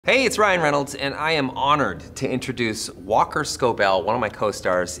Hey, it's Ryan Reynolds, and I am honored to introduce Walker Scobell, one of my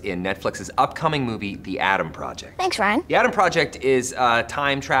co-stars in Netflix's upcoming movie, The Adam Project. Thanks, Ryan. The Adam Project is a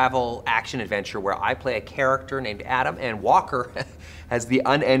time travel action adventure where I play a character named Adam, and Walker has the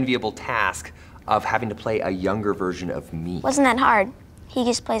unenviable task of having to play a younger version of me. Wasn't that hard? He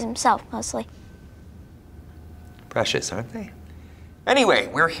just plays himself, mostly. Precious, aren't they? Anyway,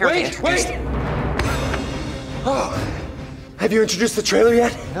 we're here to introduce... Oh, have you introduced the trailer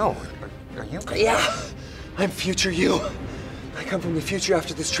yet? No, are you? Yeah, I'm future you. I come from the future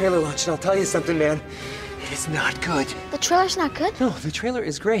after this trailer launch, and I'll tell you something, man. It is not good. The trailer's not good? No, the trailer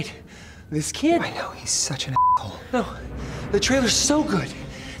is great. This kid... I know, he's such an asshole. No, the trailer's so good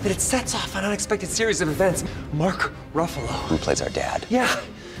that it sets off an unexpected series of events. Mark Ruffalo. Who plays our dad? Yeah.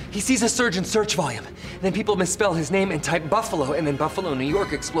 He sees a surge in search volume. And then people misspell his name and type Buffalo, and then Buffalo, New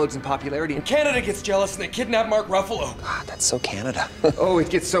York explodes in popularity. And Canada gets jealous and they kidnap Mark Ruffalo. God, that's so Canada. Oh, it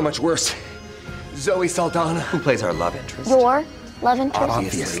gets so much worse. Zoe Saldana. Who plays our love interest? Your love interest?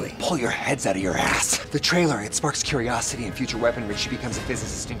 Obviously. Pull your heads out of your ass. The trailer, it sparks curiosity in future weaponry. She becomes a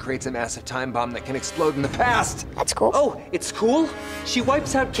physicist and creates a massive time bomb that can explode in the past. That's cool. Oh, it's cool? She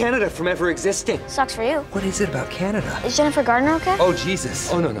wipes out Canada from ever existing. Sucks for you. What is it about Canada? Is Jennifer Gardner okay? Oh,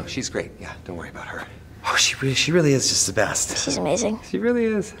 Jesus. Oh, no, she's great. Yeah, don't worry about her. Oh, she really is just the best. She's amazing. She really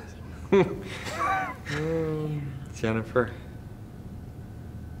is. Jennifer.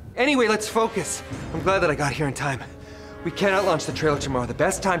 Anyway, let's focus. I'm glad that I got here in time. We cannot launch the trailer tomorrow. The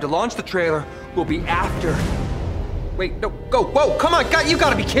best time to launch the trailer will be after. Wait, no, go, whoa, come on, God, you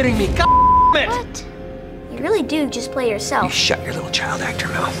gotta be kidding me. God it! What? You really do just play yourself. You shut your little child actor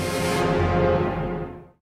mouth.